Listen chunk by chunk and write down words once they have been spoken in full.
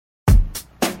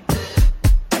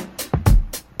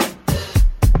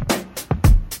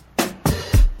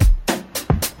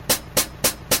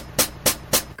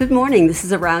Good morning, this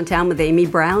is Around Town with Amy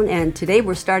Brown, and today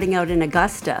we're starting out in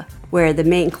Augusta, where the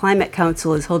Maine Climate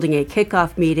Council is holding a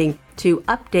kickoff meeting to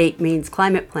update Maine's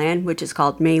climate plan, which is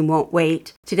called Maine Won't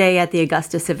Wait, today at the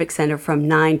Augusta Civic Center from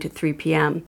 9 to 3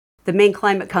 p.m. The Maine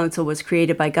Climate Council was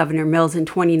created by Governor Mills in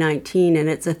 2019, and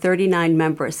it's a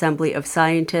 39-member assembly of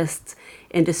scientists,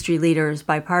 industry leaders,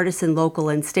 bipartisan local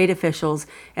and state officials,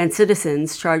 and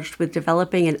citizens charged with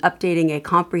developing and updating a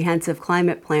comprehensive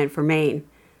climate plan for Maine.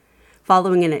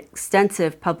 Following an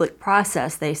extensive public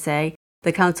process, they say,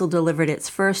 the council delivered its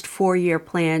first 4-year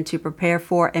plan to prepare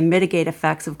for and mitigate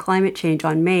effects of climate change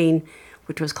on Maine,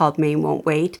 which was called Maine Won't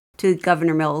Wait, to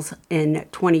Governor Mills in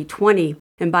 2020.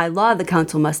 And by law, the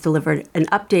council must deliver an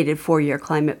updated 4-year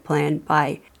climate plan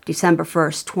by December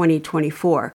 1st,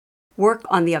 2024. Work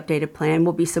on the updated plan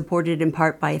will be supported in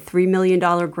part by a $3 million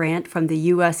grant from the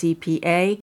U.S.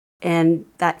 EPA, and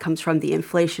that comes from the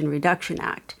Inflation Reduction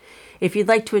Act. If you'd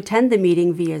like to attend the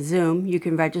meeting via Zoom, you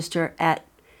can register at,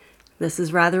 this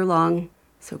is rather long,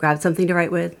 so grab something to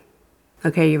write with.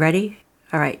 Okay, you ready?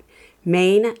 All right.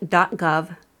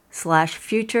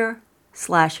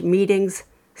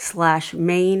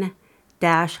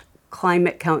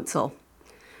 maine.gov/future/meetings/Maine-Climate Council.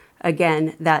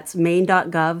 Again, that's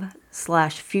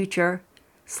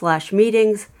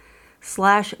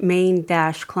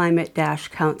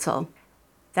maine.gov/future/meetings/Maine-Climate-Council.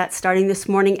 That's starting this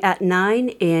morning at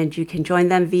 9, and you can join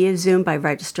them via Zoom by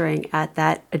registering at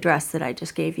that address that I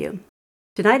just gave you.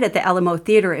 Tonight at the Alamo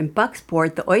Theater in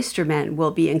Bucksport, the Oystermen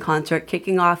will be in concert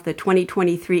kicking off the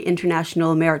 2023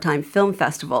 International Maritime Film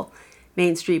Festival.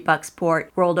 Main Street Bucksport,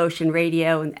 World Ocean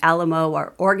Radio, and Alamo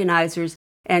are organizers,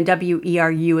 and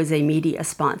WERU is a media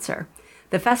sponsor.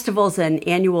 The festival is an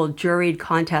annual juried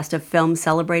contest of films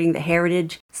celebrating the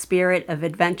heritage, spirit of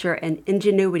adventure, and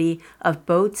ingenuity of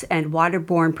boats and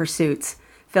waterborne pursuits.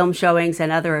 Film showings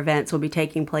and other events will be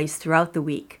taking place throughout the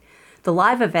week. The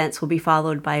live events will be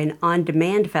followed by an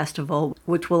on-demand festival,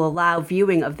 which will allow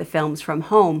viewing of the films from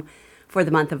home for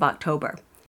the month of October.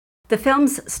 The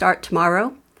films start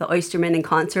tomorrow. The Oystermen in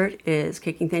concert is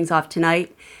kicking things off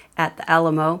tonight at the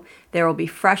Alamo. There will be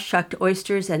fresh shucked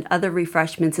oysters and other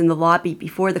refreshments in the lobby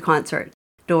before the concert.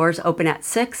 Doors open at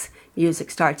 6,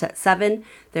 music starts at 7.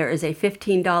 There is a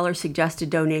 $15 suggested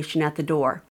donation at the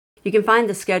door. You can find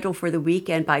the schedule for the week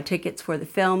and buy tickets for the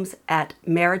films at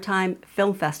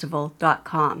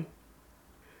maritimefilmfestival.com.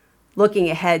 Looking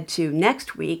ahead to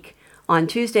next week, on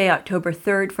Tuesday, October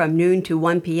 3rd from noon to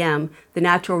 1 p.m., the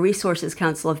Natural Resources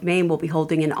Council of Maine will be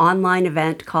holding an online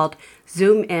event called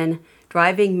Zoom In,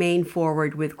 Driving Maine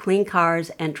Forward with Clean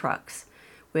Cars and Trucks,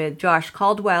 with Josh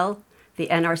Caldwell, the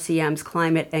NRCM's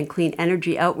Climate and Clean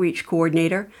Energy Outreach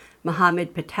Coordinator,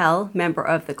 Mohammed Patel, member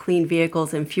of the Clean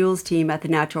Vehicles and Fuels team at the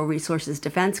Natural Resources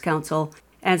Defense Council,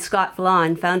 and Scott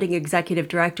Vlan, founding executive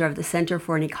director of the Center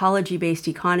for an Ecology-Based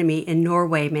Economy in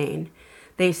Norway, Maine.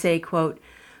 They say, quote,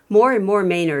 more and more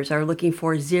Mainers are looking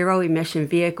for zero-emission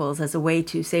vehicles as a way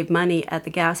to save money at the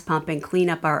gas pump and clean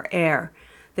up our air.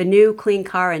 The new clean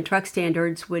car and truck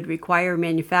standards would require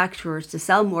manufacturers to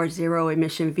sell more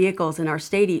zero-emission vehicles in our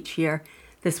state each year.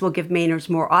 This will give Mainers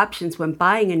more options when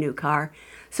buying a new car,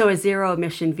 so a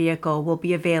zero-emission vehicle will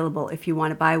be available if you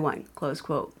want to buy one, close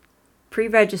quote.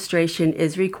 Pre-registration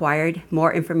is required.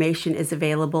 More information is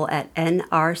available at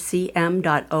nrcm.org,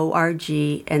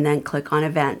 and then click on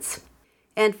events.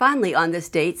 And finally, on this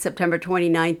date, September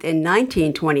 29th in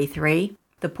 1923,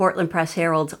 the Portland Press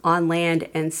Herald's On Land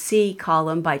and Sea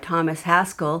column by Thomas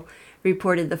Haskell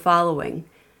reported the following.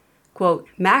 Quote,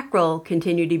 mackerel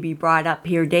continue to be brought up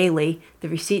here daily. The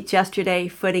receipts yesterday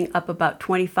footing up about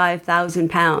 25,000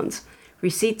 pounds.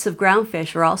 Receipts of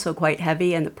groundfish are also quite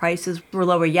heavy, and the prices were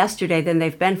lower yesterday than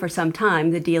they've been for some time,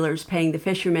 the dealers paying the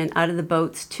fishermen out of the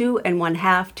boats 2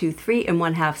 1/2 to 3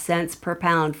 1/2 cents per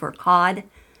pound for cod,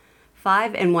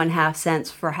 5 1/2 cents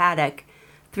for haddock,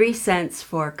 3 cents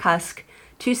for cusk,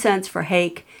 2 cents for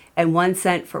hake, and 1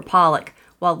 cent for pollock,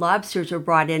 while lobsters were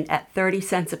brought in at 30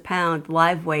 cents a pound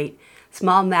live weight,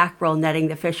 small mackerel netting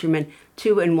the fishermen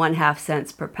 2 1/2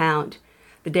 cents per pound.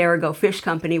 The Derigo Fish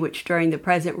Company, which during the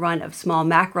present run of small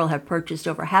mackerel have purchased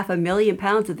over 500,000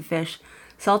 pounds of the fish,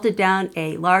 salted down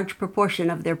a large proportion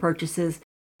of their purchases,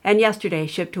 and yesterday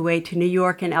shipped away to New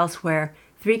York and elsewhere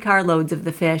 3 carloads of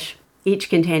the fish, each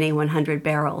containing 100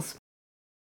 barrels.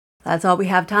 That's all we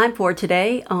have time for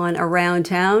today on Around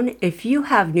Town. If you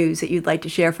have news that you'd like to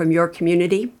share from your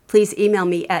community, please email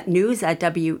me at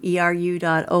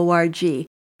news@weru.org.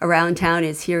 Around Town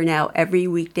is here now every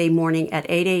weekday morning at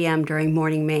 8 a.m. during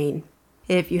Morning Maine.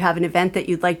 If you have an event that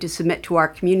you'd like to submit to our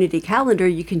community calendar,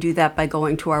 you can do that by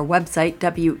going to our website,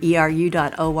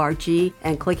 weru.org,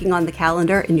 and clicking on the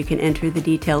calendar, and you can enter the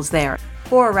details there.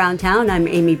 For Around Town, I'm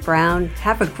Amy Brown.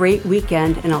 Have a great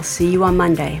weekend, and I'll see you on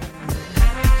Monday.